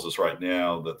market tells us right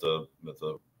now that the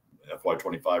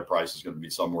FY25 price is going to be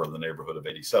somewhere in the neighborhood of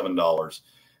 $87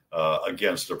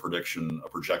 against a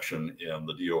projection in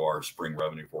the DOR spring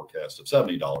revenue forecast of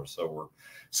 $70. So we're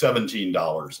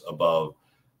 $17 above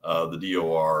the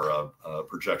DOR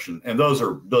projection, and those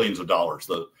are billions of dollars.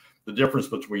 The difference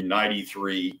between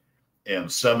 93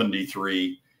 and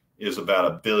 73 is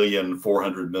about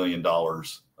 $1.4 billion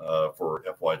for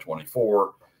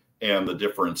FY24, and the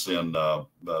difference in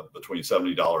between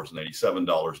 $70 and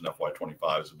 $87 in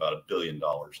FY25 is about $1 billion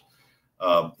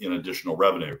in additional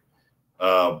revenue.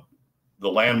 The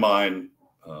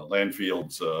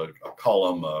landfields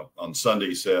column on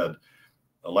Sunday said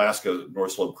Alaska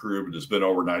North Slope crude has been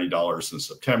over $90 since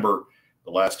September.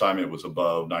 The last time it was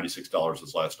above $96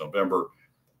 was last November.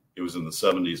 It was in the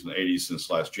 70s and 80s since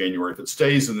last January. If it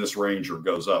stays in this range or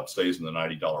goes up, stays in the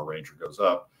 $90 range or goes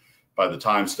up, by the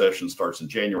time session starts in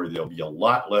January, there'll be a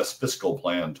lot less fiscal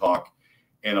plan talk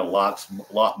and a lot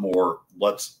more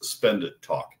let's spend it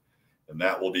talk. And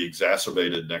that will be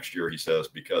exacerbated next year, he says,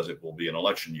 because it will be an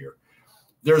election year.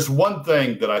 There's one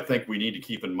thing that I think we need to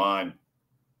keep in mind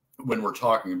when we're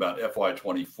talking about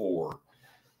FY24.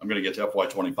 I'm going to get to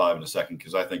FY25 in a second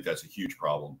because I think that's a huge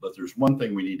problem. But there's one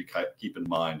thing we need to keep in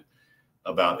mind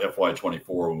about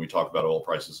FY24 when we talk about oil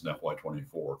prices in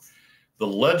FY24. The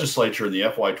legislature in the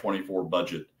FY24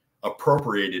 budget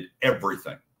appropriated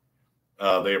everything.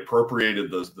 They appropriated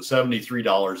the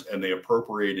 $73, and they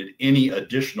appropriated any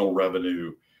additional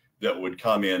revenue that would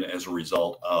come in as a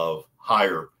result of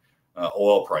higher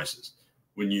oil prices.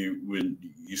 When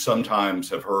you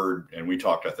sometimes have heard, and we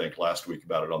talked, I think, last week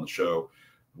about it on the show,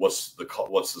 what's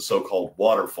the so-called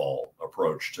waterfall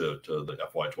approach to the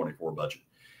FY24 budget.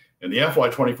 And the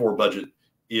FY24 budget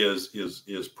is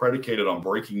predicated on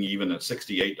breaking even at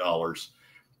 $68.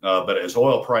 But as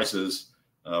oil prices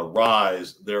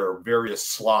rise, there are various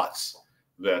slots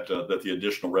that the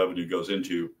additional revenue goes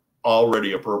into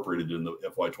already appropriated in the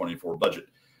FY24 budget.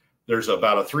 There's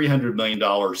about a $300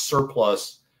 million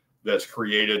surplus that's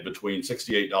created between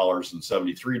 $68 and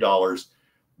 $73.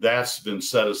 That's been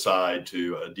set aside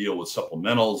to deal with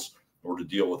supplementals or to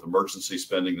deal with emergency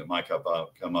spending that might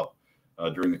come up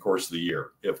during the course of the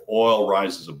year. If oil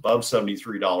rises above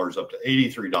 $73 up to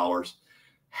 $83,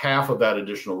 half of that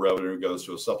additional revenue goes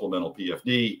to a supplemental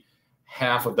PFD,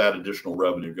 half of that additional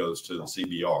revenue goes to the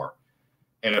CBR.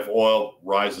 And if oil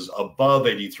rises above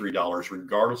 $83,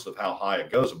 regardless of how high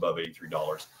it goes above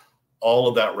 $83,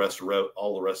 all the rest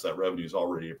of that revenue is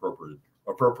already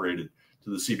appropriated to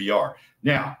the CBR.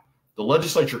 Now, the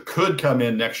legislature could come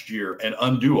in next year and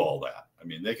undo all that. I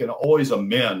mean, they can always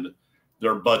amend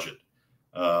their budget.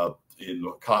 In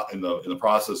the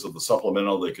process of the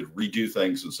supplemental, they could redo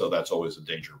things, and so that's always a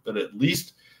danger. But at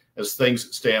least as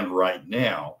things stand right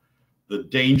now, the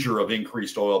danger of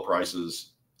increased oil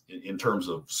prices in terms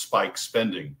of spike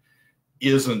spending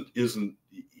is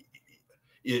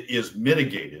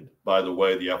mitigated by the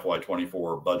way the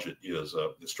FY24 budget is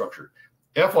structured.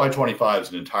 FY25 is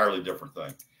an entirely different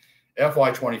thing.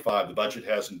 FY25, the budget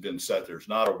hasn't been set. There's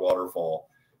not a waterfall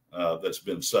that's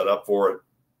been set up for it.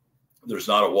 There's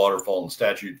not a waterfall in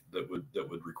statute that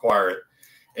would require it.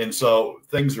 And so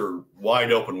things are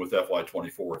wide open with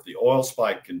FY24. If the oil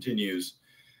spike continues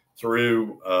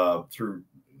through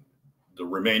the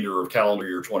remainder of calendar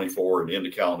year 24 and into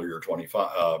calendar year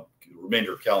 25,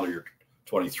 remainder of calendar year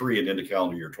 23 and into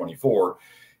calendar year 24,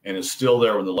 and is still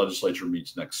there when the legislature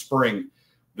meets next spring,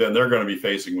 then they're going to be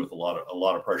facing with a lot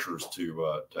of pressures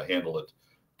to handle it,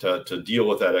 to deal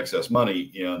with that excess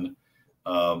money in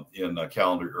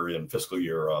calendar or in fiscal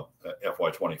year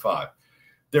FY25.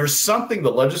 There's something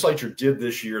the legislature did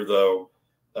this year, though,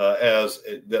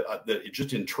 that it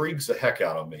just intrigues the heck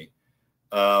out of me,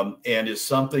 and is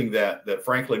something that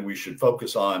frankly we should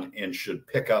focus on and should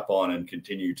pick up on and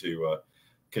continue to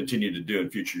do in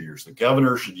future years. The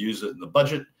governor should use it in the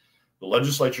budget. The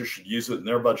legislature should use it in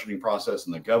their budgeting process,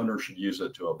 and the governor should use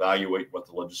it to evaluate what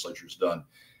the legislature's done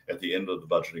at the end of the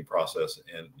budgeting process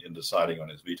and in deciding on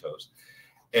his vetoes.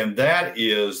 And that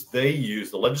is, the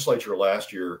legislature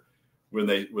last year, when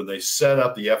they set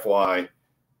up the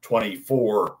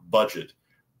FY24 budget,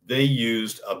 they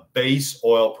used a base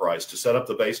oil price to set up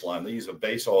the baseline. They use a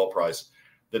base oil price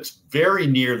that's very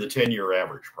near the 10-year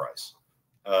average price.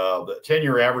 The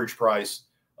 10-year average price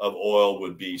of oil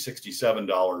would be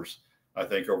 $67, I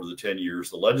think, over the 10 years.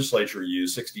 The legislature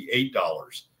used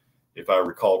 $68, if I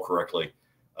recall correctly,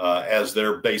 as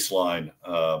their baseline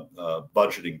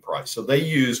budgeting price. So they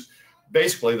used,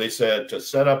 basically, they said to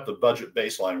set up the budget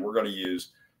baseline, we're going to use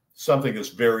something that's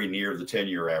very near the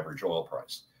 10-year average oil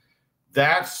price.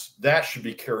 That should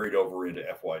be carried over into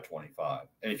FY25.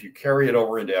 And if you carry it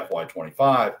over into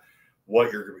FY25,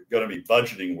 what you're going to be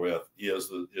budgeting with is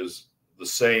the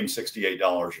same $68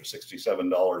 or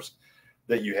 $67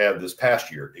 that you had this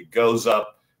past year. It goes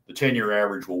up. The 10-year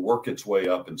average will work its way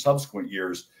up in subsequent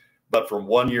years, but from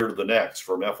one year to the next,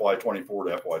 from FY24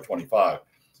 to FY25,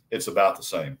 it's about the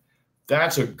same.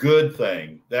 That's a good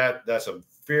thing. That's an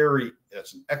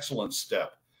excellent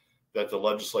step that the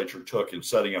legislature took in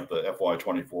setting up the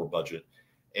FY24 budget.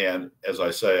 And as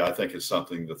I say, I think it's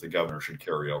something that the governor should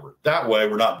carry over. That way,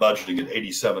 we're not budgeting at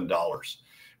 $87.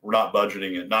 We're not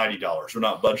budgeting at $90. We're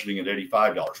not budgeting at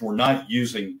 $85. We're not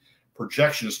using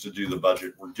projections to do the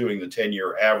budget. We're doing the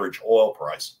 10-year average oil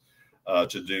price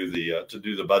to do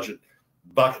the budget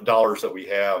bucket dollars that we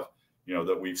have,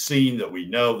 that we've seen, that we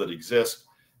know that exist,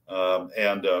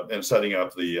 and setting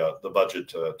up the budget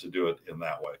to do it in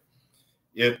that way.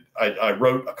 I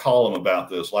wrote a column about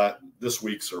this last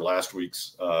week's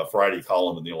Friday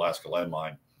column in the Alaska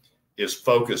Landmine is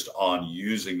focused on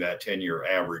using that 10-year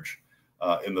average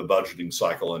in the budgeting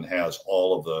cycle and has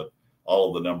all of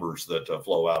the numbers that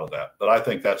flow out of that. But I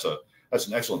think that's an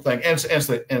excellent thing, and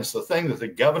it's the thing that the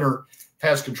governor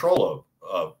has control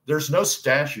of. There's no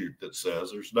statute that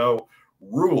says, there's no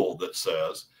rule that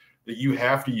says that you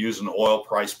have to use an oil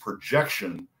price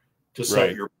projection to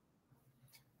set your.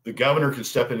 The governor can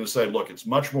step in and say, look, it's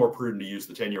much more prudent to use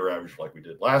the 10-year average like we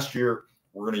did last year.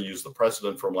 We're going to use the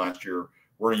precedent from last year.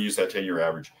 We're going to use that 10-year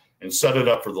average and set it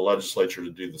up for the legislature to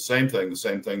do the same thing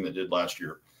they did last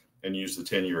year, and use the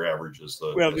 10-year average as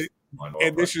the.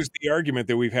 And this is the argument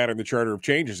that we've had in the Charter of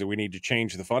Changes, that we need to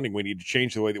change the funding. We need to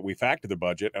change the way that we factor the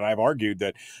budget. And I've argued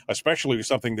that, especially with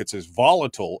something that's as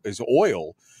volatile as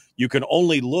oil, you can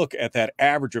only look at that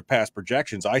average of past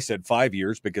projections. I said 5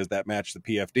 years because that matched the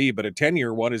PFD, but a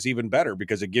 10-year one is even better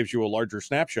because it gives you a larger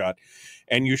snapshot.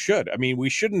 And you should. I mean, we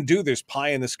shouldn't do this pie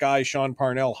in the sky, Sean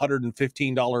Parnell,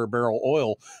 $115 a barrel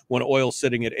oil when oil's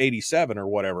sitting at 87 or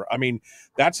whatever. I mean,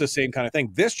 that's the same kind of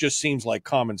thing. This just seems like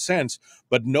common sense,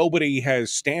 but nobody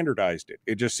has standardized it.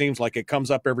 It just seems like it comes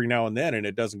up every now and then and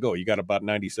it doesn't go. You got about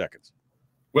 90 seconds.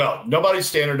 Well, nobody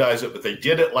standardized it, but they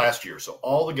did it last year. So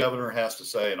all the governor has to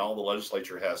say and all the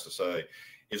legislature has to say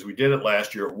is we did it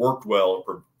last year. It worked well.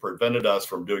 It prevented us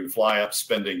from doing fly-up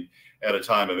spending at a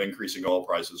time of increasing oil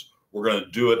prices. We're going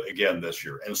to do it again this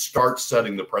year and start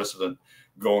setting the precedent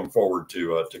going forward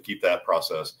to keep that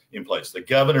process in place. The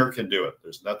governor can do it.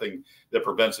 There's nothing that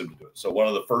prevents him to do it. So one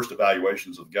of the first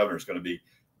evaluations of the governor is going to be,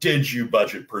 did you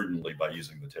budget prudently by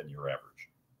using the 10-year average?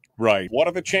 Right. What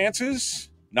are the chances?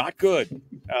 Not good.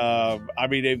 I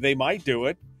mean, they might do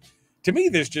it. To me,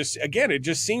 this just, again, it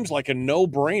just seems like a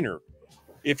no-brainer.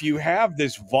 If you have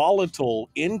this volatile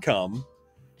income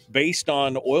based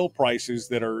on oil prices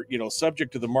that are,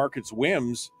 subject to the market's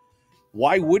whims,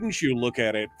 why wouldn't you look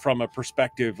at it from a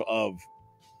perspective of,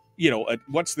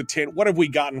 what have we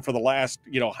gotten for the last,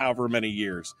 however many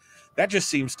years? That just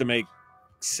seems to make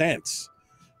sense.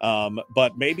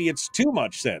 But maybe it's too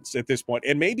much sense at this point,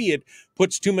 and maybe it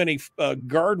puts too many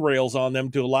guardrails on them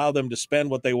to allow them to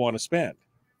spend what they want to spend.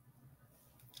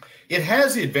 It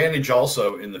has the advantage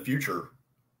also in the future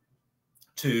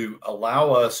to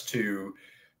allow us to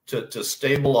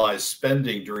stabilize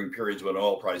spending during periods when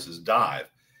oil prices dive.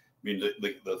 I mean,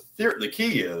 the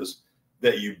key is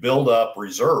that you build up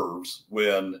reserves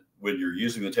when you're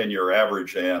using the 10-year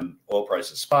average and oil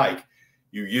prices spike.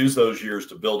 You use those years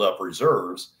to build up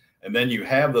reserves, and then you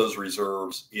have those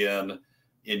reserves in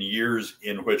years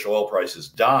in which oil prices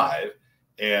dive,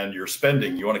 and you're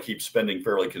spending. You want to keep spending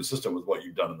fairly consistent with what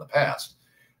you've done in the past,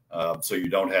 so you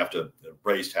don't have to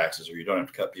raise taxes, or you don't have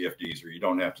to cut PFDs, or you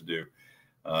don't have to do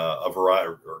a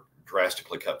variety or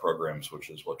drastically cut programs, which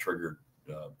is what triggered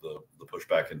the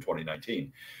pushback in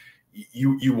 2019.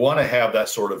 You want to have that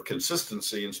sort of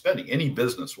consistency in spending. Any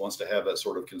business wants to have that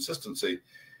sort of consistency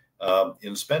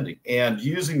in spending, and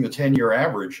using the 10-year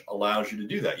average allows you to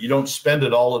do that. You don't spend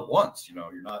it all at once.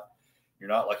 You're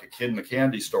not like a kid in a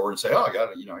candy store and say, "Oh, I got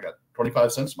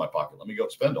 25 cents in my pocket. Let me go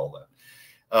spend all that."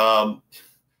 At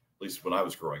least when I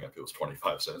was growing up, it was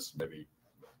 25 cents. Maybe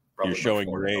probably you're showing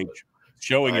your age.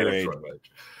 Showing your age.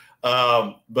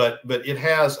 But it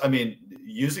has. I mean,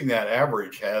 using that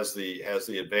average has the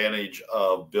advantage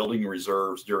of building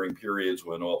reserves during periods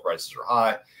when oil prices are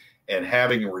high, and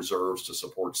having reserves to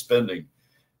support spending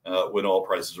when oil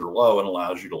prices are low, and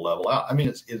allows you to level out. I mean,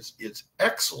 it's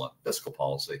excellent fiscal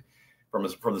policy from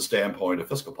the standpoint of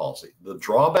fiscal policy. The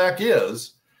drawback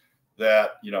is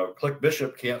that Click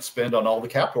Bishop can't spend on all the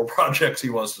capital projects he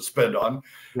wants to spend on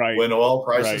when oil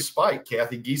prices spike.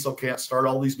 Cathy Giessel can't start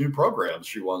all these new programs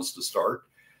she wants to start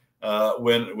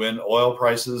when oil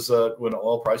prices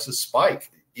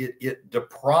spike. It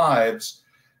deprives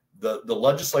the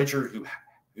legislature who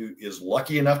is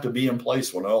lucky enough to be in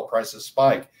place when oil prices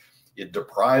spike. It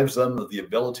deprives them of the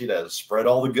ability to spread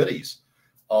all the goodies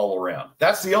all around.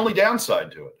 That's the only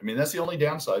downside to it. I mean, that's the only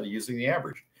downside to using the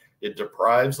average. It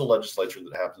deprives the legislature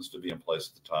that happens to be in place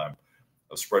at the time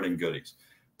of spreading goodies.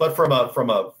 But from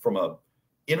a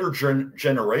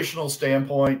intergenerational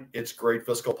standpoint, it's great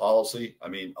fiscal policy. I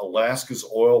mean, Alaska's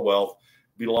oil wealth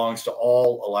belongs to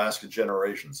all Alaska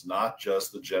generations, not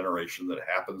just the generation that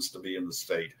happens to be in the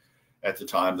state at the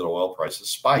time that oil prices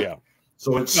spike. Yeah.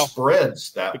 So it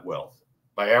spreads that wealth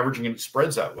by averaging, and it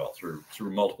spreads that wealth through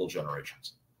multiple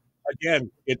generations. Again,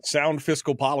 it's sound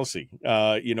fiscal policy.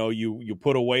 You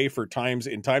put away for times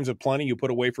of plenty, you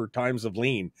put away for times of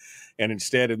lean. And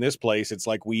instead, in this place, it's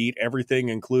like we eat everything,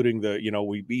 including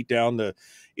we eat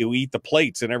the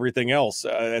plates and everything else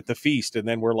at the feast. And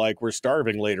then we're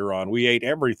starving later on. We ate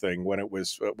everything when it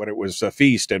was a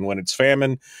feast. And when it's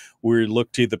famine, we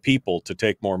look to the people to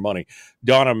take more money.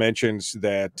 Donna mentions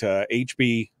that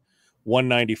HB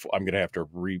 194. I'm going to have to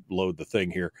reload the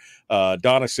thing here.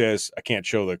 Donna says, I can't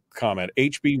show the comment.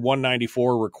 HB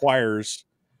 194 requires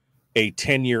a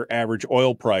 10-year average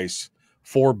oil price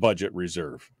for budget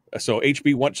reserve. So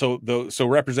HB 1. So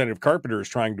Representative Carpenter is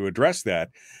trying to address that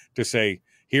to say,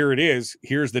 here it is.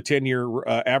 Here's the 10-year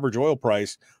average oil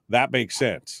price. That makes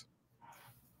sense.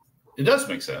 It does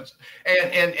make sense.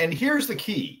 And here's the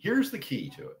key. Here's the key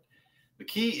to it. The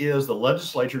key is the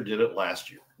legislature did it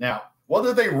last year. Now, whether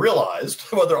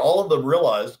all of them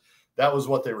realized that was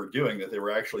what they were doing, that they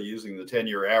were actually using the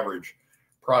 10-year average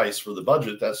price for the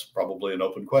budget, that's probably an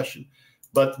open question.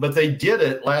 But they did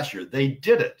it last year. They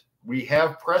did it. We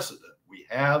have precedent. We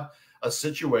have a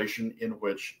situation in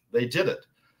which they did it.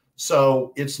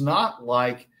 So it's not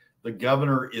like the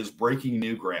governor is breaking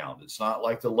new ground. It's not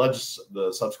like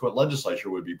the subsequent legislature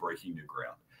would be breaking new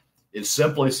ground. It's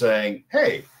simply saying,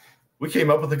 hey, we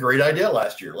came up with a great idea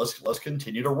last year. Let's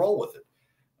continue to roll with it.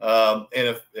 And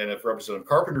if Representative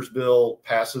Carpenter's bill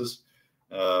passes,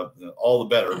 all the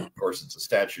better. Of course, it's a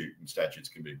statute, and statutes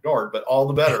can be ignored. But all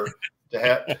the better to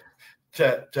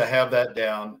have that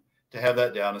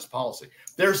down as policy.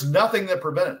 There's nothing that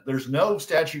prevents it. There's no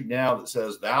statute now that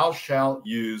says thou shalt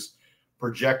use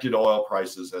projected oil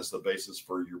prices as the basis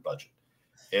for your budget.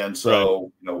 And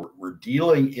so, we're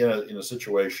dealing in a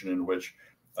situation in which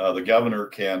the governor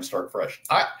can start fresh.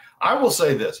 I will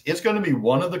say this. It's going to be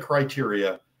one of the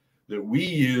criteria that we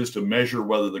use to measure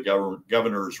whether the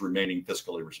governor is remaining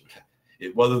fiscally responsible,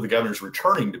 whether the governor's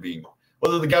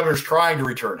whether the governor's trying to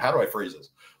return. How do I phrase this?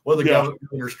 Whether the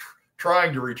governor's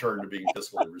trying to return to being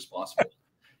fiscally responsible.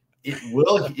 It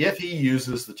will, if he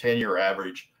uses the 10-year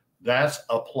average, that's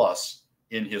a plus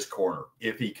in his corner.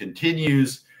 If he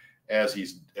continues as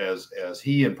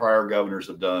he and prior governors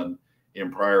have done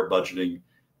in prior budgeting,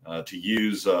 to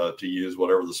use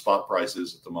whatever the spot price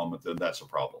is at the moment, then that's a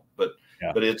problem. But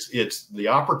it's the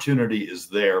opportunity is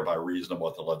there by reason of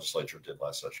what the legislature did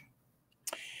last session.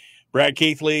 Brad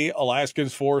Keithley,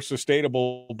 Alaskans for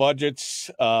Sustainable Budgets.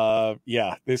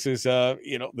 This is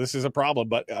a problem.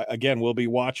 But again, we'll be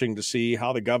watching to see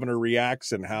how the governor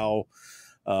reacts and how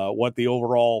what the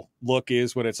overall look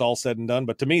is when it's all said and done.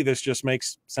 But to me, this just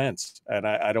makes sense, and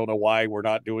I don't know why we're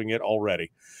not doing it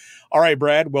already. All right,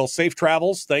 Brad. Well, safe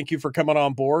travels. Thank you for coming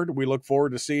on board. We look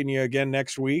forward to seeing you again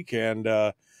next week. And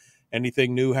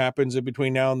anything new happens in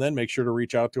between now and then, make sure to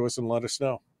reach out to us and let us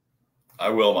know. I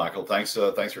will, Michael. Thanks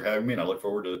for having me, and I look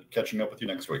forward to catching up with you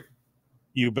next week.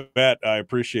 You bet. I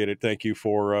appreciate it. Thank you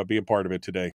for being part of it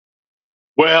today.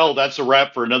 Well, that's a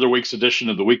wrap for another week's edition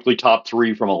of the Weekly Top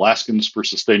 3 from Alaskans for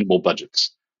Sustainable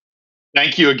Budgets.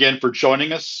 Thank you again for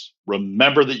joining us.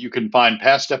 Remember that you can find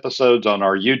past episodes on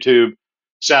our YouTube,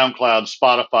 SoundCloud,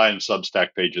 Spotify, and Substack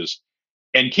pages,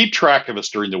 and keep track of us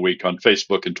during the week on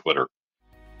Facebook and Twitter.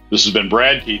 This has been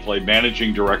Brad Keithley,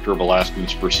 Managing Director of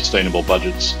Alaskans for Sustainable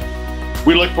Budgets.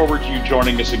 We look forward to you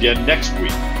joining us again next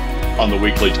week on the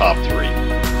Weekly Top 3.